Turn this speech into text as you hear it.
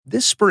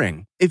This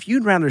spring, if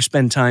you'd rather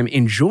spend time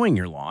enjoying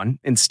your lawn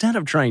instead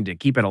of trying to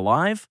keep it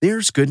alive,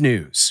 there's good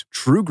news.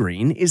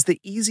 TruGreen is the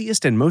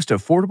easiest and most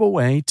affordable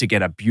way to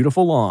get a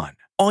beautiful lawn.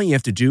 All you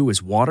have to do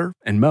is water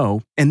and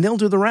mow, and they'll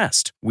do the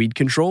rest. Weed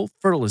control,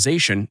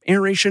 fertilization,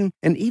 aeration,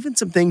 and even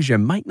some things you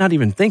might not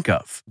even think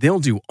of. They'll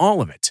do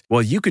all of it,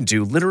 while you can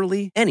do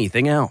literally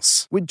anything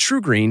else. With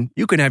TruGreen,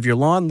 you can have your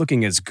lawn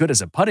looking as good as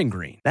a putting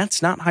green.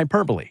 That's not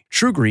hyperbole.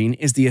 TruGreen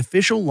is the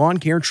official lawn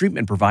care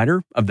treatment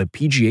provider of the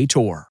PGA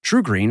Tour.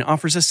 TruGreen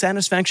offers a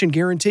satisfaction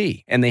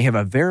guarantee, and they have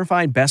a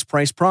verified best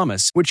price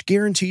promise, which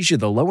guarantees you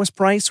the lowest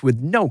price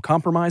with no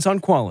compromise on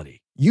quality.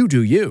 You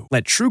do you.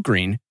 Let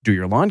TruGreen do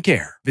your lawn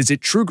care. Visit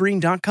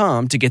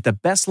TruGreen.com to get the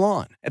best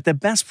lawn at the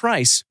best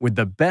price with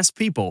the best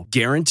people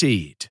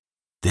guaranteed.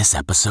 This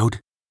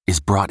episode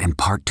is brought in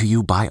part to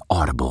you by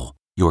Audible,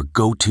 your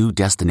go-to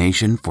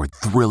destination for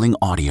thrilling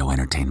audio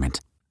entertainment.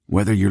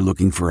 Whether you're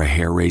looking for a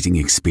hair-raising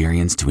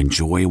experience to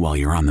enjoy while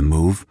you're on the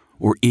move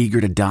or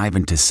eager to dive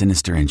into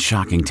sinister and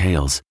shocking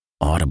tales,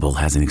 Audible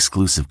has an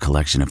exclusive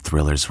collection of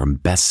thrillers from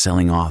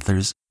best-selling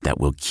authors that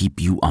will keep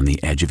you on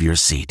the edge of your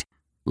seat.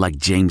 Like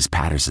James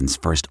Patterson's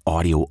first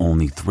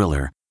audio-only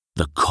thriller,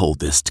 The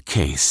Coldest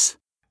Case.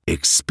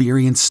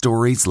 Experience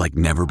stories like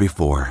never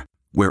before,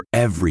 where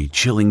every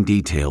chilling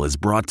detail is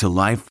brought to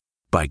life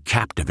by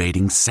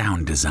captivating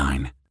sound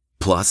design.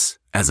 Plus,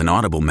 as an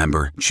Audible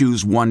member,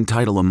 choose one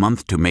title a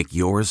month to make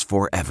yours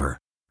forever.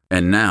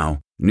 And now,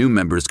 new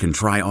members can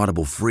try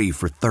Audible free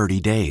for 30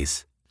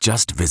 days.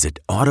 Just visit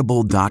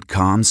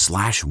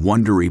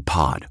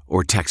audible.com/WonderyPod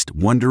or text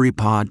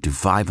WonderyPod to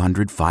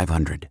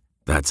 500-500.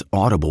 That's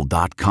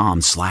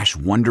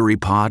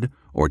audible.com/WonderyPod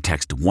or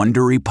text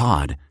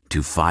WonderyPod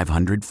to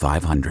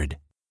 500-500.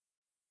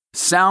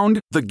 Sound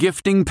the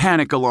gifting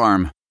panic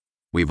alarm.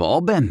 We've all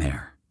been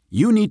there.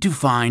 You need to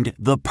find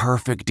the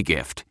perfect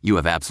gift. You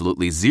have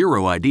absolutely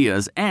zero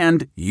ideas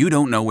and you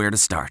don't know where to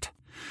start.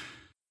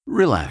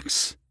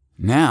 Relax.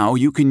 Now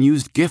you can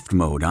use gift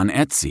mode on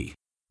Etsy.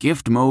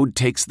 Gift mode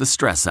takes the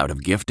stress out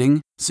of gifting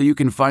so you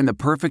can find the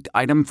perfect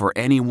item for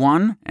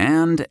anyone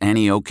and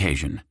any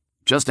occasion.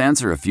 Just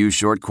answer a few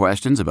short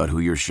questions about who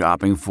you're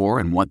shopping for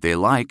and what they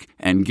like,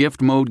 and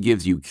Gift Mode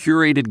gives you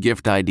curated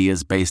gift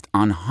ideas based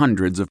on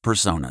hundreds of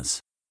personas.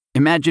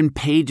 Imagine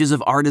pages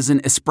of artisan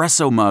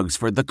espresso mugs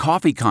for the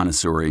coffee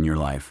connoisseur in your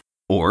life.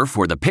 Or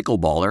for the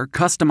pickleballer,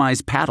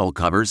 customized paddle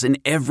covers in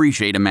every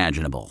shade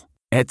imaginable.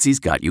 Etsy's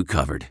got you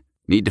covered.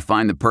 Need to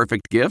find the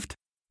perfect gift?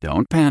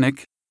 Don't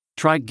panic.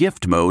 Try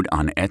Gift Mode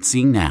on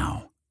Etsy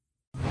now.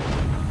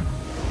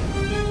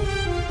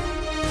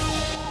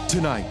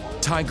 Tonight,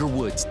 Tiger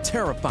Woods'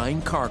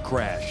 terrifying car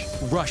crash.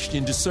 Rushed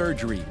into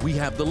surgery, we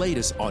have the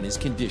latest on his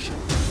condition.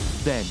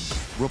 Then,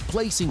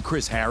 replacing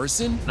Chris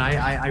Harrison.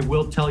 I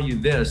will tell you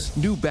this.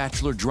 New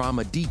Bachelor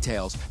drama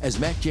details as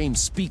Matt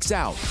James speaks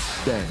out.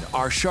 Then,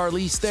 our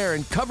Charlize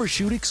Theron cover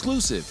shoot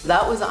exclusive.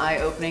 That was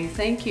eye-opening,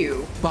 thank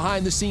you.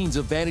 Behind the scenes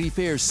of Vanity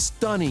Fair's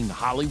stunning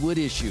Hollywood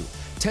issue.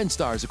 10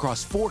 stars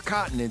across 4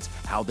 continents,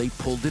 how they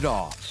pulled it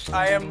off.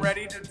 I am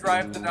ready to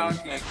drive the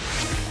donkey.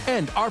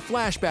 And our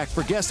flashback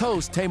for guest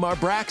host Tamar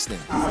Braxton.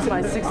 This is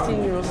my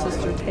 16-year-old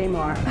sister,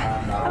 Tamar.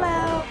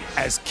 Hello.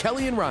 As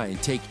Kelly and Ryan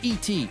take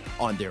E.T.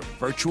 on their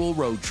virtual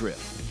road trip.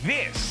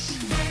 This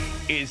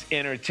is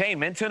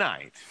Entertainment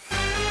Tonight.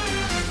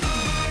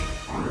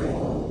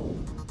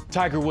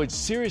 Tiger Woods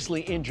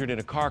seriously injured in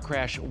a car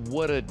crash.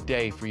 What a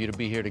day for you to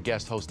be here to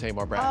guest host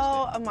Tamar Braxton.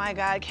 Oh my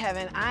God,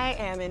 Kevin, I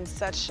am in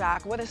such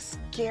shock. What a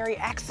scary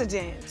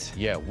accident.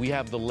 Yeah, we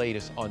have the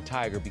latest on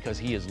Tiger because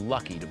he is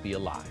lucky to be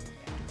alive.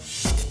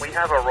 We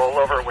have a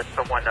rollover with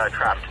someone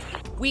trapped.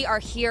 We are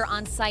here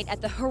on site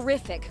at the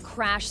horrific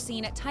crash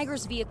scene.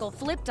 Tiger's vehicle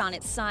flipped on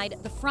its side,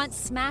 the front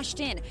smashed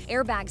in,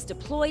 airbags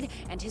deployed,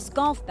 and his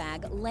golf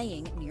bag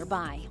laying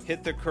nearby.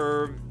 Hit the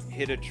curb,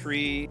 hit a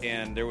tree,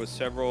 and there was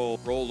several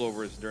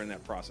rollovers during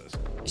that process.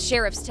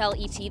 Sheriffs tell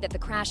ET that the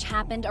crash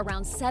happened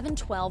around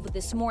 7:12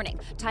 this morning.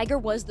 Tiger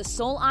was the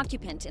sole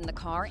occupant in the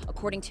car.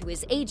 According to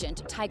his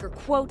agent, Tiger,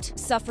 quote,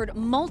 suffered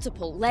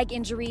multiple leg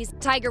injuries.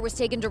 Tiger was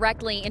taken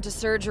directly into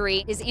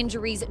surgery. His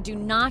injuries do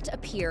not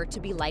appear to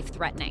be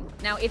life-threatening.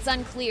 Now, it's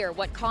unclear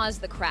what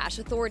caused the crash.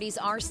 Authorities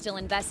are still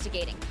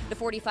investigating. The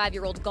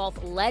 45-year-old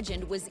golf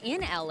legend was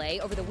in LA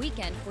over the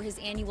weekend for his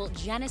annual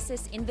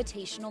Genesis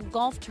Invitational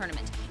Golf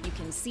Tournament. You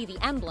can see the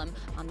emblem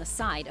on the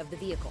side of the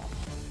vehicle.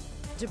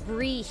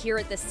 Debris here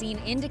at the scene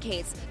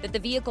indicates that the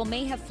vehicle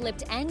may have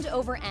flipped end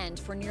over end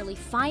for nearly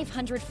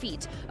 500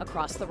 feet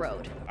across the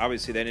road.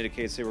 Obviously, that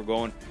indicates they were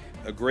going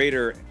a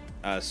greater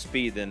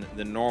speed than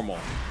normal.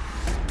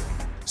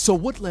 So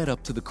what led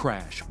up to the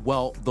crash?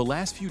 Well, the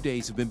last few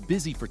days have been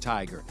busy for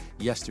Tiger.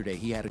 Yesterday,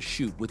 he had a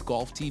shoot with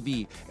Golf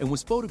TV and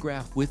was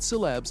photographed with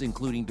celebs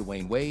including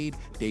Dwayne Wade,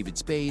 David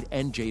Spade,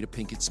 and Jada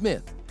Pinkett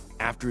Smith.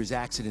 After his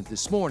accident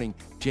this morning,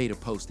 Jada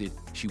posted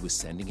she was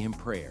sending him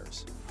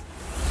prayers.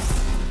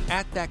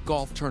 At that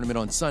golf tournament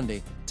on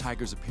Sunday,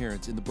 Tiger's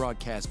appearance in the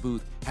broadcast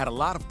booth had a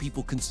lot of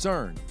people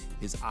concerned.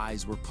 His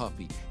eyes were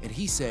puffy, and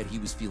he said he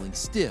was feeling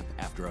stiff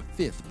after a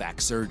 5th back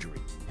surgery.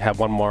 Have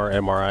one more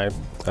MRI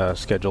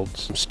scheduled.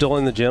 I'm still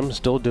in the gym,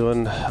 still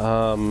doing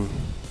the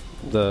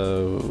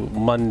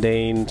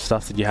mundane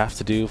stuff that you have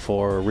to do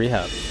for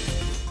rehab.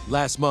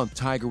 Last month,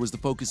 Tiger was the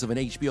focus of an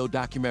HBO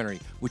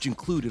documentary, which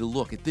included a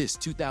look at this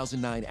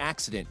 2009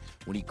 accident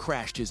when he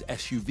crashed his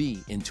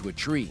SUV into a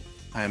tree.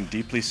 I am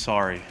deeply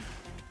sorry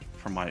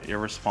for my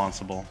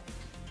irresponsible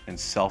and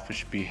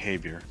selfish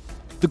behavior.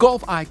 The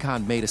golf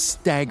icon made a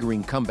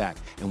staggering comeback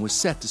and was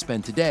set to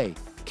spend today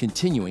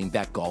continuing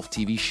that golf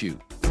TV shoot.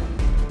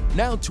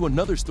 Now to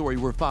another story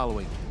we're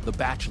following, The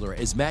Bachelor,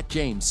 as Matt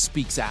James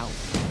speaks out.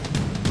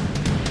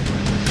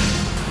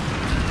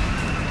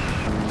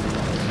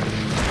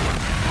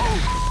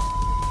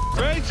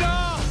 Rachel!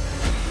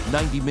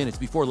 90 minutes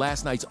before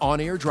last night's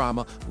on-air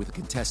drama with a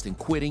contestant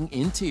quitting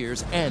in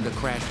tears and a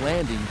crash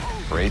landing.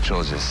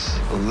 Rachel just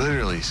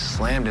literally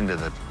slammed into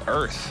the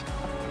earth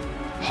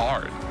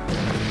hard.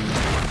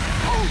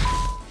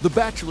 The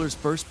Bachelor's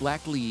first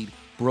black lead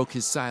broke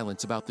his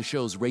silence about the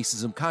show's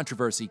racism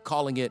controversy,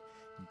 calling it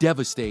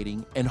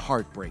devastating and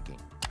heartbreaking.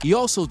 He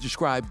also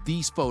described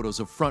these photos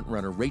of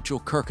frontrunner Rachel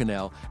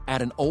Kirkconnell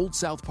at an Old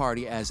South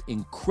party as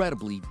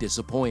incredibly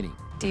disappointing.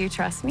 Do you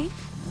trust me?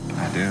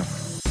 I do.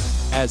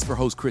 As for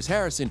host Chris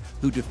Harrison,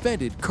 who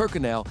defended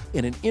Kirkconnell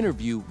in an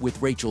interview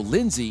with Rachel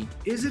Lindsay,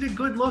 is it a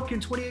good look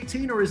in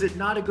 2018 or is it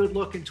not a good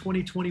look in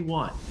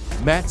 2021?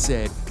 Matt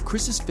said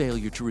Chris's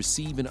failure to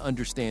receive and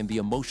understand the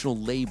emotional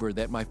labor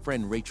that my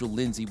friend Rachel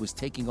Lindsay was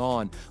taking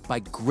on by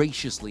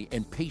graciously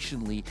and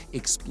patiently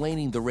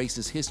explaining the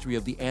racist history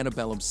of the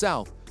antebellum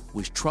South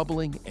was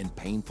troubling and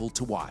painful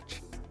to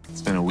watch.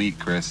 It's been a week,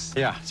 Chris.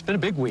 Yeah, it's been a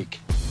big week.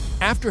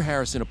 After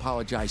Harrison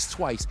apologized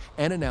twice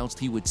and announced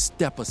he would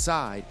step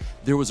aside,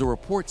 there was a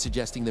report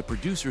suggesting that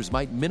producers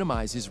might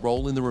minimize his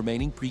role in the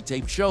remaining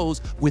pre-taped shows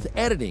with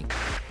editing,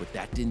 but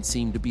that didn't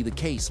seem to be the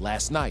case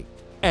last night.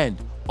 And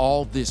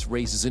all this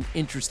raises an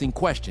interesting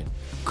question.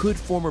 Could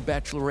former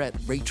Bachelorette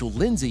Rachel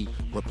Lindsay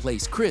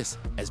replace Chris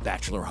as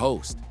Bachelor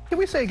host? Can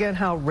we say again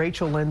how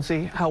Rachel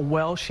Lindsay, how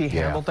well she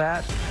handled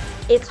that?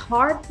 It's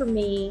hard for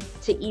me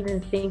to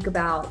even think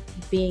about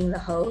being the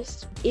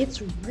host.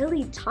 It's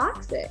really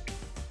toxic.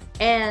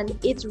 And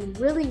it's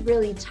really,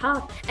 really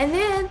tough. And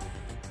then,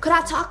 could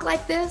I talk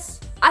like this?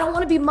 I don't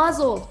want to be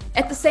muzzled.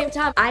 At the same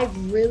time, I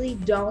really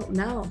don't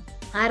know.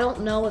 I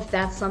don't know if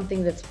that's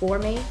something that's for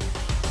me.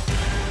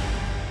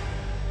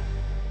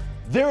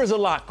 There is a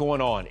lot going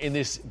on in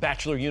this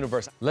Bachelor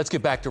universe. Let's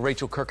get back to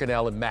Rachel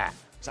Kirkconnell and Matt.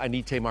 I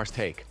need Tamar's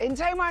take. In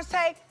Tamar's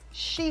take,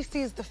 she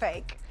sees the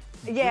fake.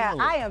 Yeah, Really?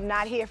 I am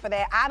not here for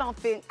that. I don't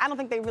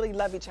think they really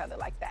love each other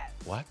like that.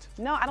 What?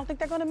 No, I don't think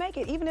they're gonna make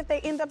it. Even if they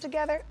end up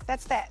together,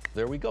 that's that.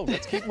 There we go.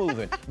 Let's keep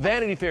moving.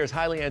 Vanity Fair's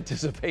highly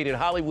anticipated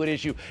Hollywood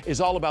issue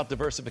is all about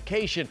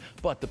diversification,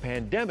 but the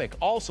pandemic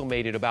also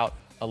made it about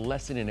a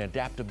lesson in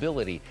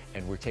adaptability,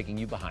 and we're taking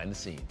you behind the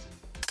scenes.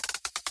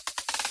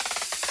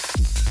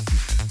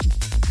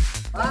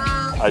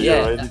 Are you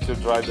ready to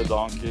drive the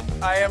donkey?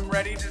 I am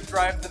ready to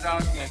drive the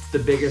donkey. The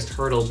biggest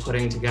hurdle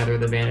putting together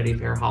the Vanity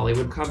Fair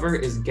Hollywood cover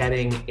is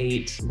getting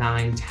 8,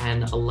 9,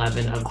 10,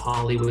 11 of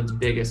Hollywood's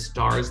biggest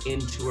stars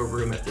into a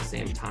room at the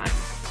same time.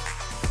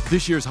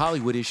 This year's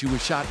Hollywood issue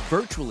was shot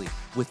virtually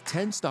with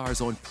 10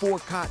 stars on 4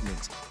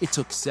 continents. It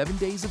took 7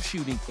 days of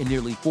shooting and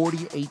nearly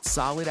 48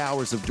 solid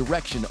hours of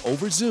direction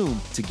over Zoom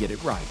to get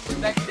it right.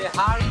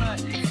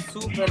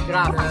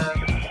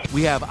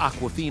 We have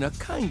Awkwafina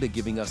kinda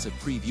giving us a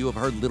preview of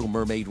her Little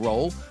Mermaid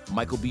role,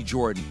 Michael B.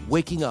 Jordan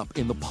waking up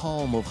in the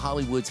palm of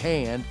Hollywood's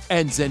hand,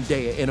 and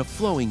Zendaya in a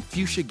flowing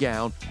fuchsia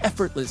gown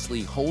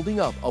effortlessly holding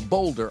up a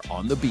boulder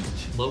on the beach.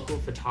 Local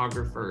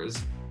photographers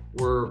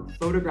were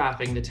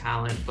photographing the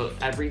talent, but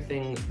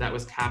everything that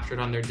was captured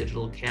on their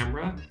digital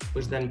camera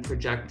was then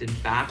projected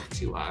back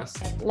to us.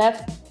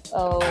 Left,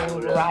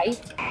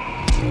 right.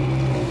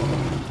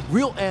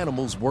 Real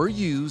animals were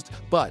used,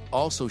 but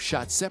also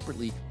shot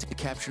separately to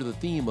capture the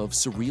theme of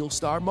surreal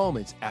star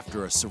moments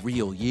after a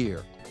surreal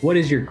year. What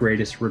is your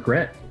greatest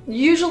regret?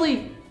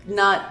 Usually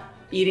not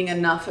eating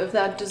enough of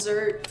that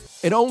dessert.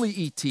 And only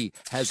E.T.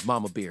 has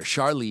Mama Bear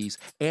Charlize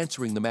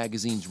answering the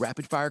magazine's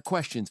rapid-fire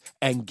questions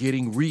and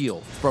getting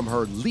real from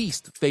her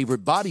least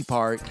favorite body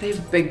part. They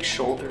have big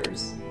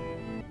shoulders.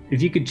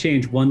 If you could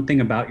change one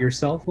thing about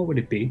yourself, what would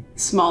it be?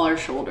 Smaller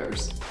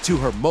shoulders. To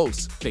her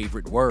most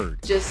favorite word.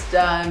 Just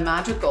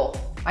magical.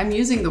 I'm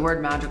using the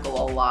word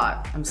magical a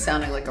lot. I'm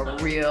sounding like a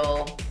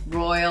real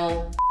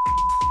royal.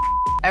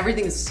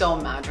 Everything is so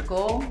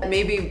magical.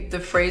 Maybe the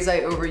phrase I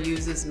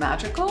overuse is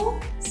magical.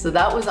 So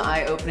that was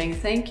eye-opening.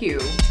 Thank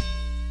you.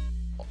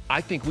 I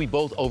think we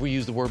both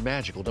overuse the word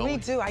magical, don't we? We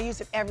do. I use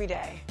it every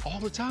day. All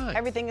the time.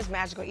 Everything is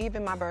magical.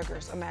 Even my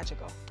burgers are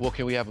magical. Well,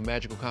 can we have a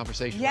magical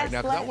conversation Yes, right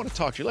now? Because I want to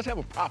talk to you. Let's have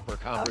a proper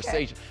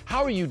conversation. Okay.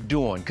 How are you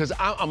doing? Because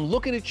I'm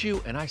looking at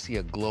you and I see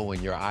a glow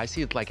in your eye. I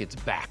see it like it's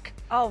back.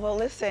 Oh, well,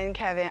 listen,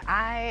 Kevin,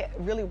 I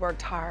really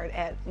worked hard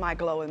at my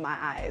glow in my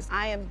eyes.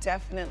 I am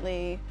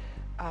definitely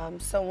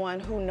someone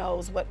who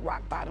knows what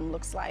rock bottom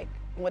looks like.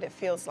 what it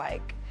feels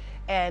like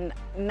and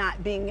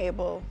not being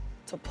able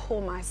to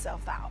pull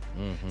myself out.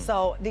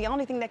 So the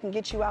only thing that can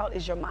get you out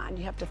is your mind.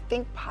 You have to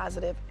think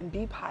positive and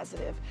be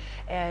positive,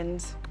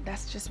 and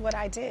that's just what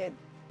I did.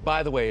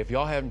 By the way, if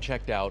y'all haven't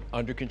checked out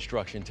Under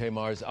Construction,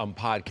 Tamar's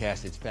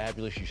podcast, it's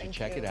fabulous. You should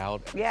check it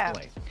out. Yeah.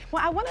 Explain.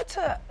 Well, I wanted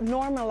to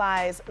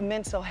normalize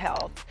mental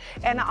health,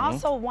 and I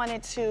also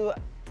wanted to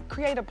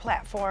create a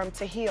platform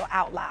to heal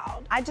out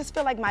loud. I just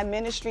feel like my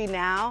ministry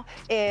now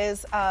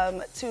is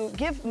to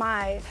give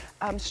my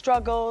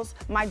struggles,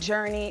 my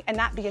journey, and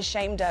not be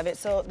ashamed of it,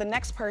 so the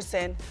next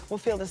person will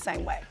feel the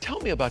same way. Tell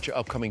me about your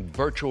upcoming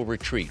virtual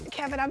retreat.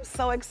 Kevin, I'm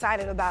so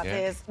excited about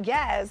this.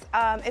 Yes,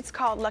 it's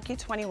called Lucky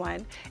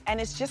 21, and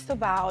it's just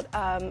about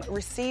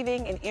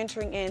receiving and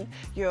entering in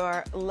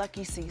your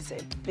lucky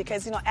season.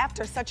 Because, you know,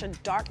 after such a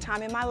dark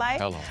time in my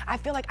life, I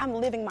feel like I'm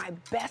living my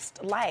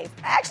best life.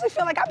 I actually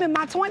feel like I'm in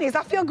my 20s.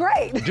 I feel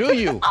great. Do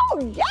you?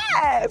 Oh,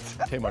 yes.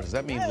 Tamar, does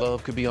that mean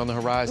love could be on the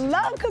horizon?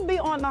 Love could be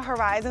on the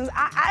horizons.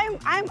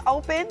 I'm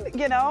open,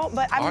 you know,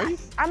 but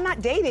I'm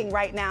not dating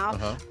right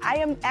now. I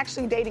am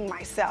actually dating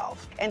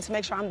myself, and to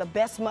make sure I'm the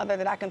best mother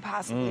that I can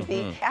possibly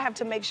be. I have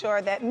to make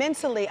sure that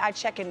mentally I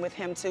check in with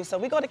him too. So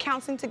we go to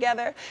counseling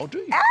together. Oh, do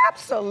you?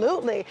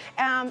 Absolutely.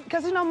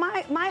 Because, you know,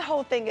 my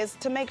whole thing is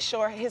to make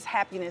sure his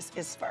happiness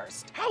is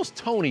first. How's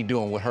Toni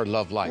doing with her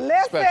love life?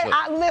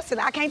 Listen,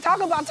 I can't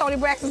talk about Toni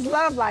Braxton's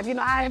love life. You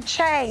know, I have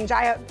changed.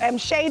 I am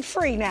shade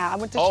free now. I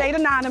went to Shade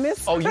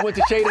Anonymous. Oh, you went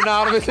to Shade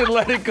Anonymous and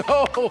let it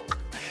go.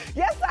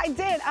 Yes, I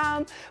did.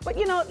 But,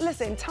 you know,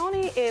 listen,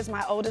 Toni is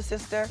my older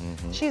sister.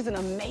 She's an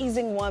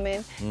amazing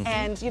woman.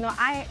 And, you know,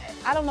 I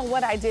don't know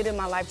what I did in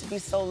my life to be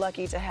so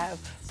lucky to have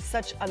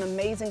such an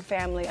amazing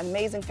family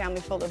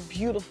full of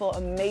beautiful,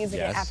 amazing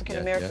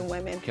African-American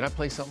women. Can I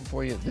play something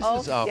for you? This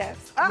is,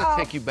 yes. I'm going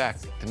to take you back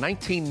to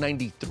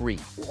 1993.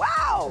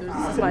 Wow.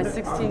 This is my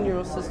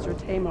 16-year-old sister,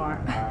 Tamar.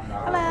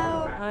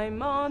 Hello.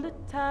 I'm on the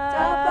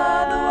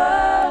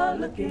top of the world,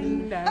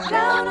 looking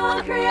down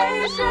on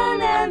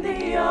creation, and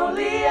the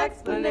only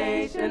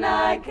explanation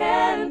I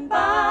can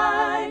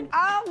find.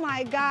 Oh,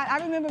 my God. I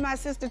remember my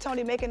sister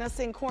Toni making us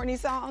sing corny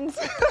songs.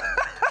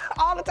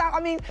 All the time. I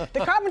mean,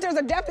 the Carpenters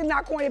are definitely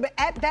not corny, but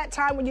at that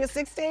time when you're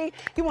 16,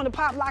 you want to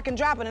pop, lock, and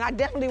drop it, and I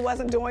definitely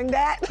wasn't doing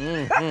that.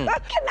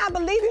 Cannot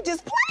believe you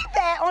just played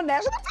that on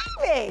national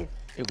TV.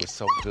 It was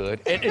so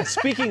good. And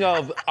speaking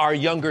of our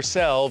younger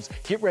selves,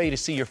 get ready to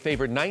see your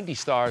favorite 90s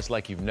stars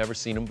like you've never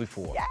seen them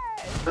before.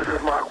 This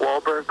is Mark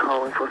Wahlberg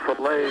calling for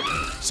Soleil.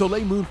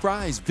 Soleil Moon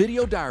Frye's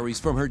video diaries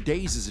from her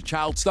days as a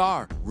child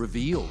star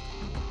revealed.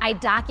 I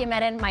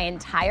documented my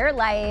entire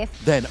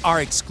life. Then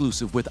our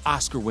exclusive with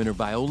Oscar winner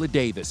Viola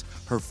Davis,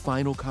 her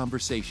final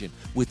conversation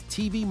with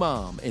TV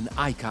mom and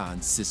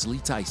icon Cicely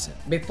Tyson.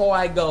 Before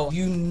I go,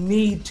 you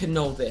need to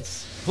know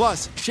this.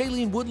 Plus,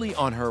 Shailene Woodley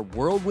on her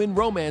whirlwind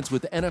romance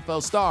with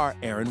NFL star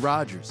Aaron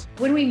Rodgers.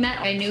 When we met,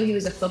 I knew he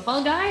was a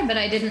football guy, but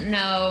I didn't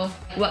know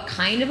what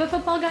kind of a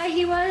football guy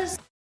he was.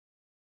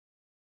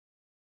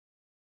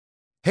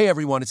 Hey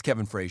everyone, it's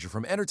Kevin Frazier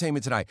from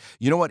Entertainment Tonight.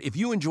 You know what? If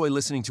you enjoy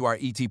listening to our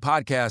ET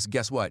podcast,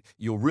 guess what?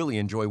 You'll really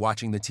enjoy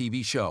watching the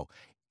TV show.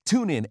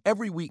 Tune in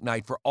every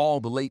weeknight for all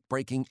the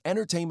late-breaking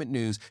entertainment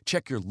news.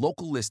 Check your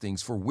local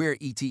listings for where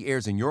ET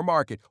airs in your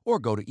market or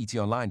go to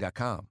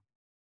etonline.com.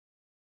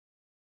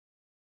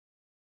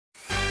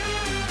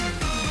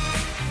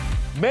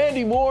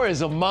 Mandy Moore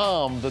is a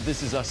mom. The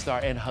This Is Us star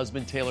and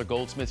husband Taylor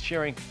Goldsmith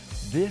sharing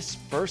this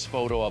first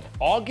photo of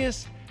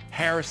August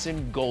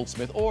Harrison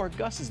Goldsmith, or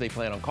Gus as they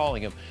plan on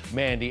calling him.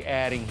 Mandy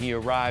adding he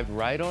arrived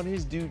right on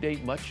his due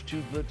date, much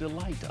to the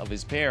delight of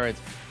his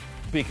parents.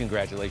 Big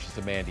congratulations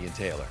to Mandy and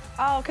Taylor.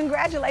 Oh,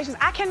 congratulations.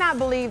 I cannot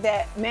believe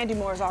that Mandy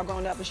Moore is all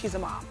grown up and she's a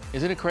mom.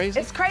 Isn't it crazy?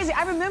 It's crazy.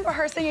 I remember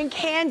her singing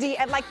Candy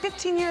at like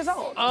 15 years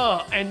old.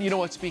 And you know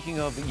what? Speaking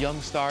of young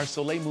stars,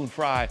 Soleil Moon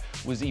Frye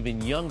was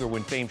even younger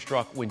when fame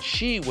struck when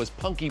she was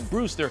Punky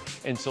Brewster,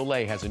 and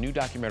Soleil has a new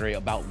documentary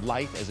about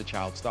life as a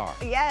child star.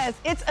 Yes,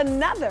 it's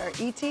another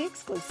ET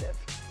exclusive.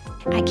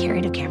 I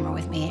carried a camera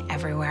with me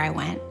everywhere I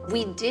went.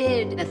 We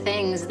did the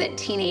things that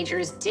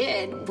teenagers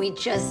did. We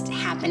just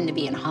happened to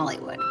be in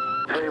Hollywood.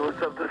 Hey,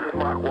 what's up? This is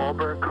Mark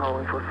Wahlberg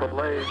calling for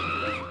Soleil.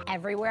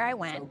 Everywhere I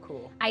went,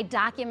 I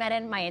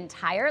documented my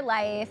entire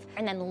life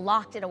and then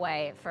locked it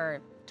away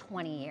for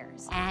 20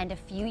 years. And a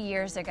few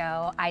years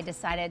ago, I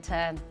decided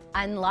to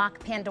unlock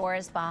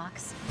Pandora's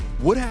box.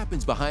 What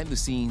happens behind the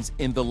scenes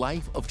in the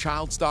life of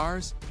child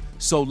stars?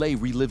 Soleil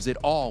relives it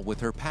all with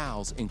her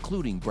pals,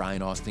 including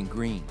Brian Austin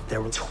Green.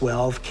 There were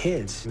 12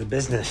 kids in the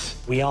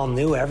business. We all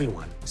knew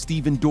everyone.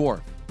 Stephen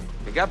Dorff.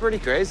 It got pretty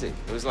crazy.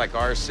 It was like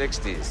our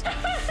 60s.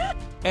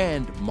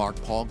 And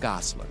Mark Paul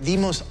Gosselaar. The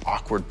most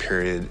awkward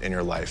period in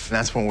your life, and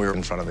that's when we were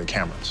in front of the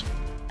cameras.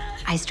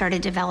 I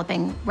started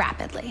developing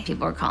rapidly.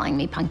 People were calling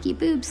me Punky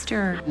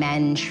Boobster.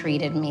 Men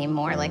treated me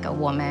more like a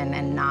woman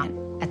and not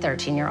a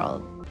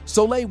 13-year-old.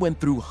 Soleil went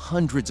through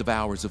hundreds of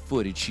hours of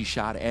footage she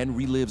shot and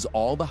relives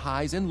all the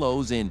highs and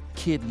lows in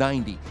Kid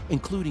 90,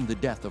 including the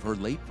death of her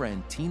late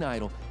friend, teen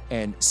idol,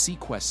 and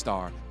Sequest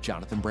star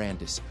Jonathan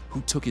Brandis,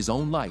 who took his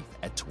own life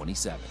at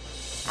 27.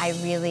 I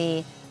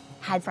really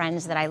had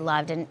friends that I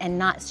loved, and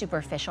not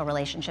superficial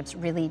relationships,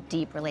 really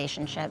deep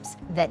relationships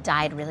that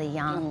died really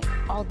young.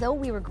 Although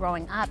we were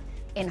growing up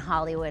in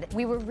Hollywood,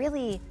 we were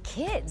really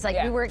kids.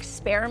 Like, we were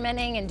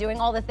experimenting and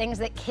doing all the things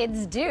that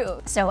kids do.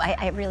 So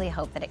I really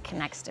hope that it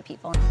connects to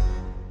people.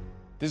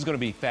 This is going to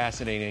be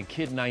fascinating.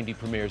 Kid 90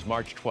 premieres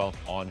March 12th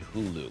on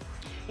Hulu.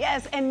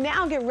 Yes, and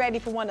now get ready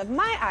for one of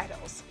my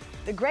idols,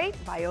 the great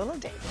Viola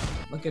Davis.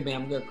 Look at me,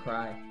 I'm gonna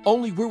cry.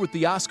 Only we're with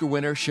the Oscar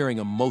winner sharing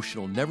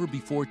emotional,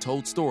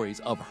 never-before-told stories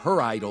of her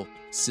idol,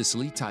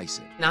 Cicely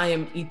Tyson. And I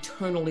am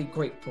eternally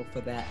grateful for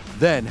that.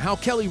 Then, how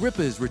Kelly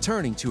Ripa is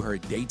returning to her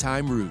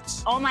daytime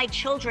roots. All My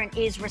Children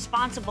is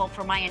responsible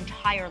for my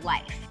entire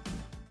life.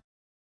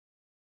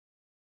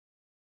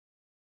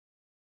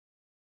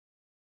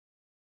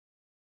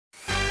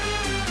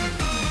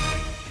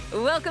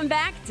 Welcome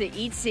back to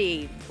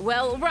ET.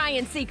 Well,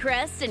 Ryan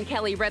Seacrest and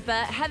Kelly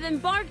Ripa have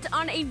embarked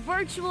on a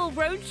virtual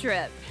road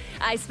trip.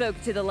 I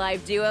spoke to the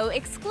live duo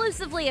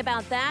exclusively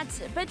about that,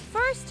 but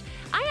first,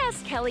 I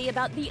asked Kelly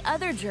about the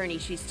other journey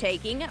she's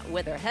taking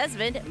with her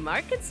husband,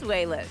 Mark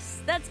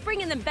Consuelos. That's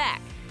bringing them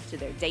back to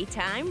their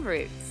daytime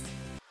roots.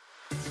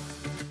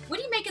 What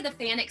do you make of the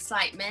fan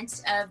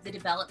excitement of the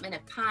development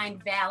of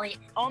Pine Valley?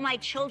 All My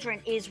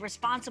Children is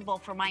responsible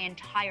for my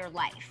entire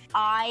life.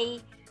 I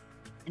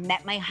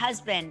met my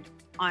husband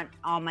on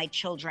All My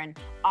Children.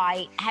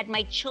 I had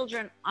my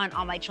children on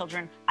All My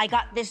Children. I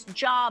got this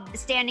job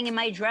standing in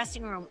my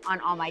dressing room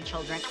on All My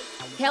Children.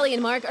 Kelly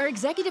and Mark are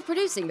executive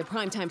producing the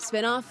primetime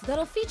spinoff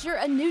that'll feature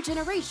a new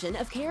generation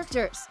of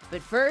characters.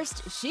 But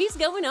first, she's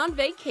going on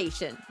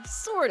vacation.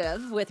 Sort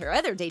of, with her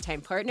other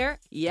daytime partner.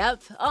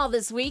 Yep, all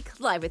this week,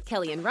 live with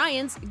Kelly and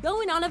Ryan's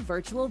going on a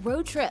virtual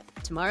road trip.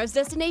 Tomorrow's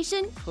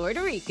destination,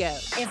 Puerto Rico.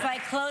 If I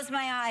close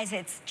my eyes,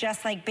 it's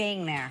just like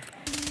being there.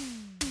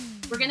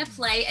 We're gonna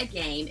play a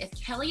game if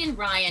Kelly and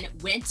Ryan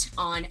went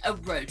on a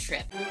road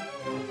trip.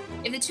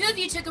 If the two of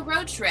you took a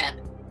road trip,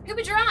 who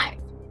would drive?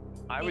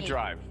 I would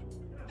drive.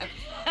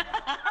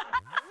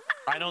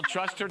 I don't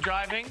trust her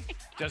driving,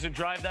 doesn't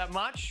drive that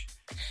much,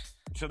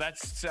 so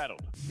that's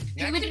settled.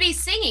 Who would be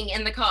singing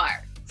in the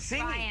car?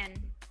 Singing? Ryan.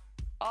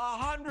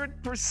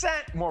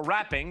 100% more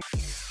rapping.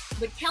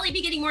 Would Kelly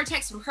be getting more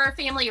texts from her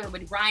family, or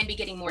would Ryan be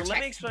getting more texts?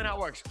 Let me explain how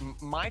it works.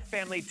 My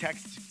family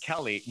texts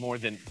Kelly more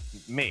than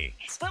me.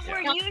 But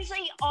we're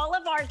usually, all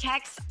of our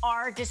texts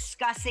are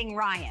discussing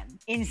Ryan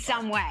in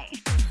some way.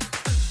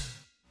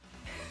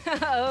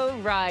 Oh,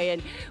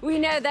 Ryan. We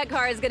know that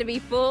car is going to be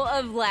full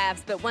of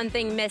laughs, but one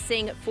thing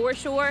missing for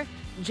sure,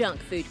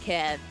 junk food,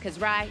 Kev, because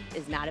Ryan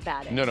is not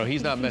about it. No,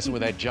 he's not messing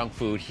with that junk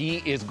food. He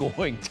is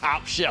going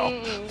top shelf,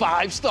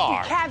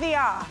 5-star.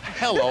 Caviar.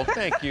 Hello,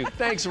 thank you.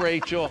 Thanks,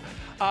 Rachel.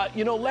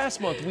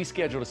 Last month we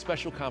scheduled a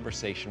special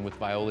conversation with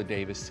Viola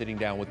Davis sitting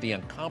down with the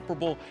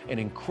incomparable and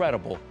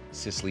incredible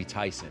Cicely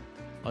Tyson.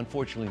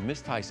 Unfortunately,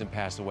 Miss Tyson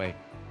passed away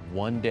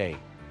one day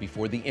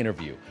before the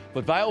interview,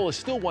 but Viola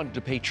still wanted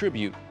to pay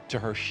tribute to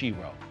her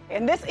shero.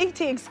 In this ET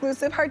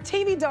exclusive, her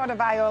TV daughter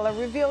Viola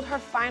revealed her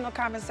final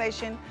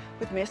conversation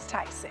with Miss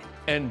Tyson.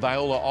 And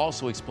Viola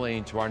also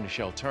explained to our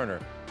Nichelle Turner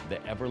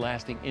the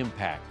everlasting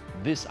impact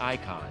this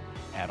icon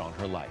had on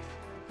her life.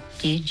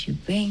 Did you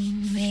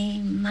bring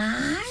me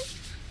mine?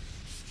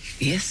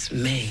 Yes,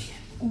 ma'am.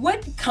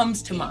 What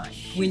comes to mind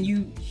when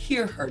you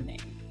hear her name?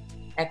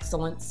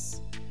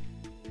 Excellence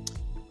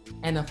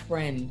and a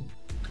friend.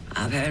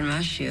 I've had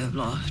my share of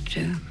loss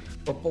too.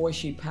 Before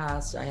she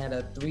passed, I had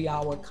a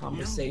 3-hour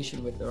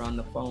conversation with her on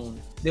the phone.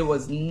 There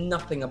was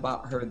nothing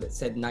about her that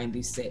said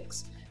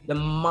 96.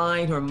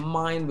 Her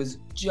mind was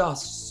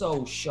just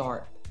so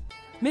sharp.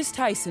 Miss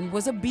Tyson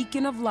was a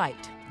beacon of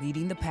light,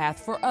 leading the path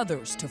for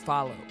others to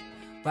follow.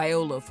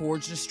 Viola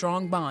forged a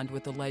strong bond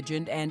with the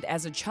legend and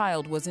as a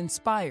child was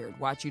inspired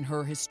watching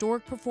her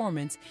historic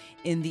performance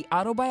in the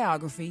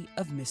autobiography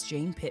of Miss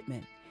Jane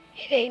Pittman.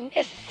 It ain't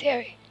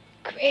necessary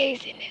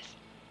craziness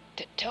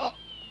to talk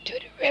to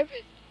the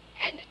rivers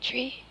and the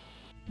tree.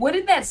 What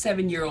did that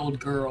 7-year-old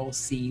girl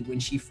see when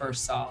she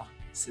first saw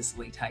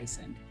Cicely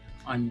Tyson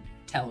on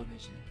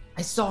television?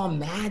 I saw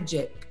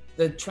magic.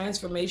 The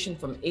transformation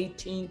from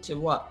 18 to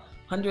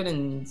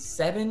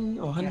 107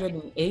 or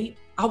 108?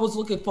 I was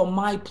looking for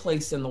my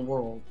place in the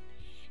world.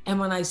 And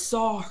when I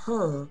saw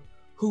her,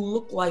 who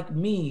looked like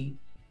me,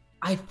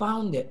 I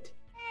found it.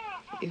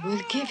 It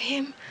will give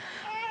him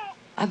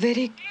a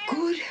very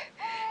good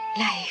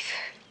life.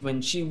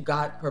 When she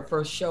got her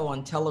first show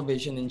on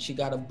television and she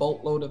got a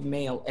boatload of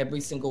mail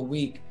every single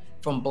week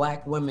from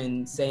Black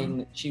women saying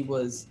that she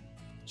was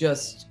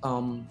just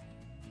a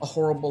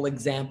horrible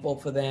example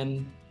for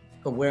them,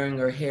 for wearing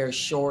her hair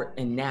short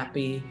and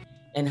nappy,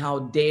 and how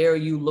dare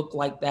you look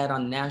like that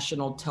on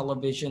national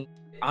television.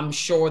 I'm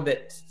sure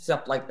that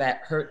stuff like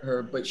that hurt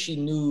her, but she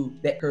knew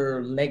that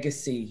her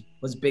legacy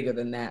was bigger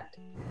than that.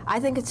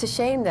 I think it's a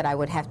shame that I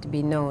would have to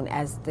be known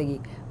as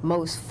the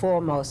most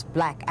foremost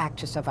Black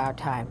actress of our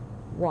time.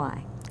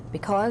 Why?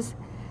 Because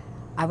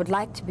I would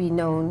like to be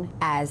known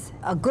as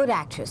a good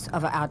actress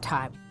of our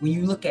time. When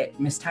you look at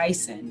Miss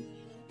Tyson,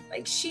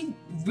 Like, she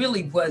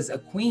really was a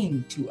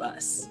queen to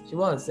us. She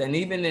was, and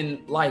even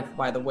in life,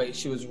 by the way,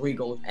 she was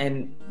regal.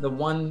 And the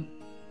one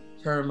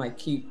term I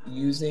keep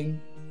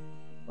using,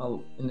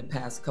 well, in the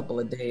past couple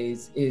of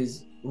days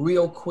is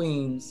real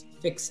queens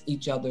fix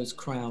each other's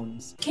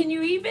crowns. Can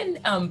you even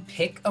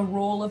pick a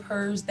role of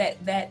hers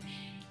that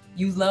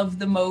you love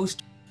the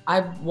most?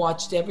 I've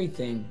watched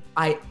everything.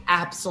 I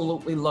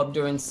absolutely loved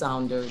her in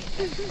Sounder.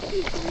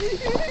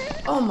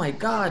 Oh my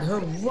God, her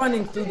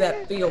running through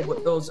that field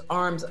with those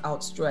arms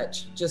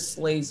outstretched just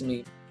slays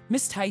me.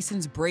 Miss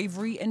Tyson's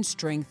bravery and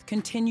strength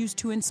continues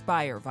to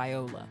inspire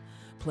Viola.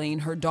 Playing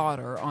her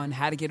daughter on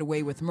How to Get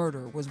Away with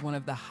Murder was one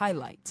of the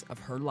highlights of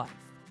her life.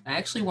 I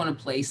actually want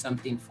to play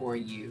something for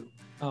you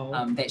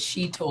that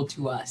she told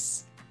to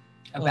us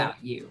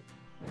about you.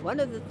 One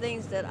of the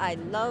things that I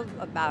love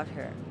about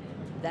her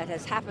that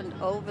has happened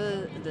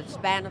over the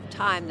span of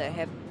time that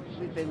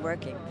we've been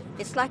working,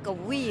 it's like a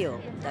wheel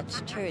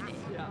that's turning.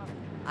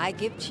 I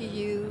give to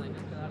you,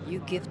 you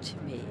give to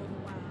me.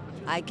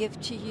 I give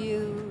to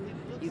you,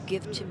 you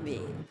give to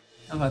me.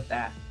 How about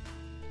that?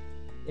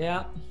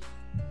 Yeah.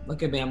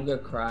 Look at me, I'm gonna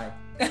cry.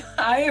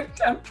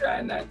 I'm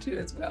trying not to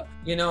as well.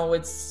 You know,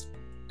 it's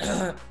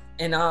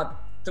in our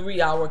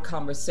 3-hour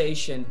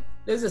conversation,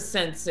 there's a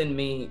sense in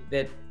me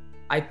that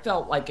I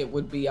felt like it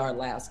would be our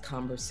last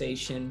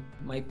conversation.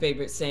 My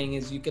favorite saying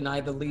is, you can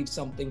either leave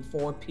something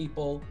for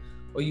people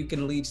or you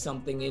can leave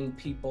something in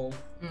people.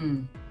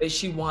 That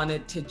she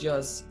wanted to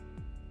just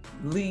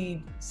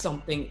leave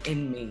something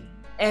in me.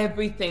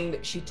 Everything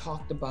that she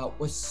talked about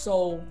was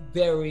so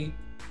very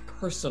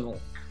personal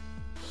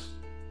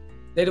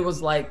that it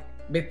was like,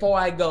 before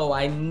I go,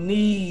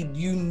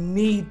 you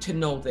need to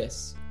know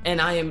this.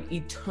 And I am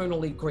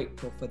eternally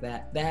grateful for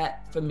that.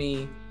 That, for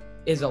me,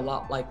 is a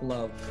lot like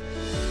love.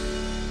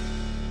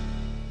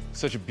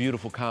 Such a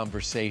beautiful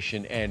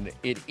conversation, and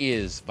it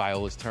is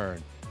Viola's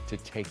turn to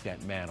take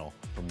that mantle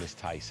from Miss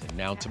Tyson.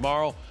 Now,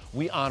 tomorrow,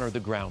 we honor the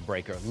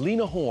groundbreaker,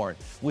 Lena Horne,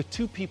 with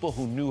two people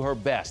who knew her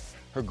best,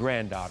 her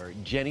granddaughter,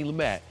 Jenny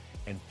Lumet,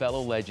 and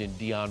fellow legend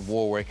Dionne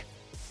Warwick.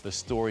 The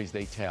stories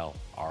they tell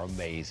are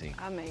amazing.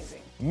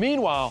 Amazing.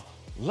 Meanwhile,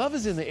 love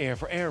is in the air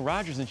for Aaron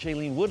Rodgers and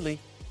Shailene Woodley.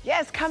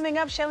 Yes, coming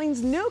up,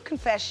 Shailene's new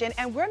confession,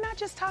 and we're not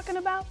just talking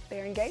about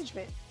their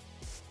engagement.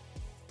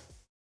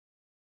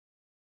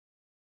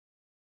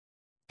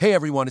 Hey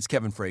everyone, it's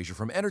Kevin Frazier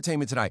from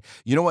Entertainment Tonight.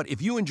 You know what?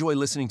 If you enjoy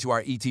listening to our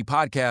ET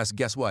podcast,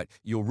 guess what?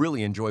 You'll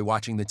really enjoy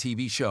watching the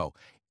TV show.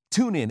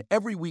 Tune in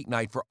every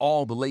weeknight for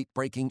all the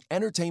late-breaking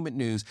entertainment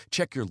news.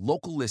 Check your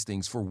local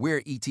listings for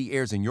where ET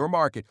airs in your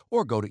market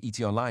or go to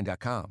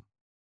etonline.com.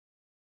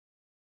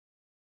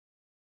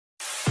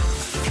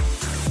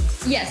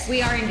 Yes,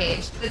 we are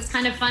engaged. It's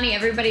kind of funny.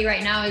 Everybody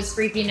right now is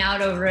freaking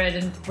out over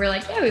it, and we're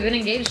like, yeah, we've been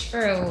engaged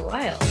for a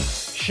while.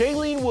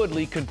 Shailene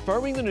Woodley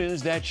confirming the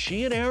news that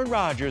she and Aaron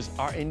Rodgers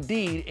are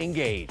indeed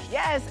engaged.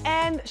 Yes,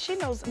 and she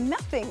knows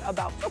nothing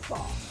about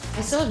football.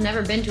 I still have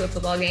never been to a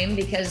football game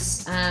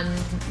because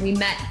we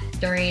met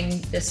during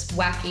this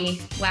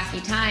wacky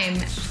time.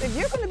 If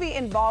you're going to be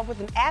involved with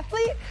an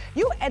athlete,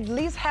 you at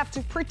least have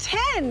to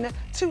pretend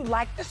to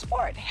like the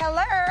sport.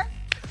 Hello?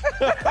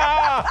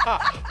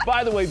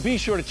 By the way, be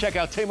sure to check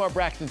out Tamar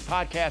Braxton's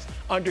podcast,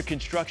 Under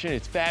Construction.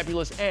 It's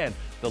fabulous. And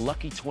the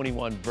Lucky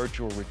 21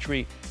 virtual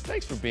retreat.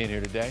 Thanks for being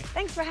here today.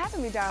 Thanks for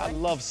having me, darling. I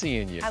love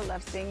seeing you. I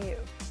love seeing you.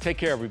 Take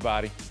care,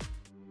 everybody.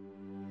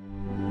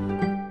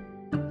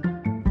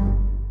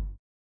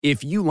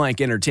 If you like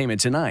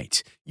Entertainment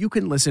Tonight, you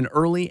can listen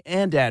early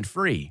and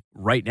ad-free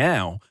right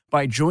now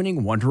by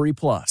joining Wondery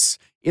Plus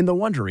in the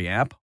Wondery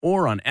app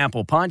or on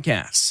Apple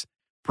Podcasts.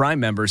 Prime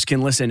members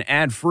can listen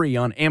ad-free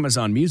on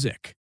Amazon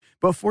Music.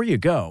 Before you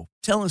go,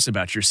 tell us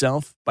about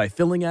yourself by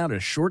filling out a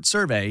short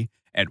survey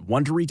at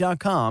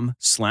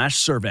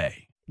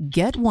Wondery.com/survey.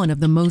 Get one of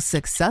the most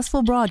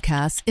successful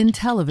broadcasts in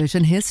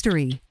television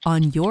history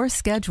on your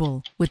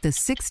schedule with the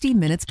 60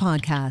 Minutes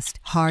Podcast.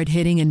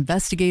 Hard-hitting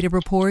investigative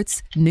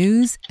reports,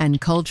 news, and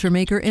culture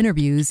maker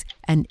interviews,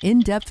 and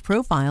in-depth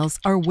profiles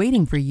are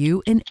waiting for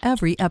you in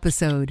every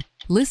episode.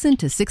 Listen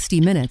to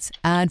 60 Minutes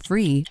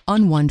ad-free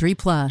on Wondery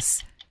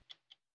Plus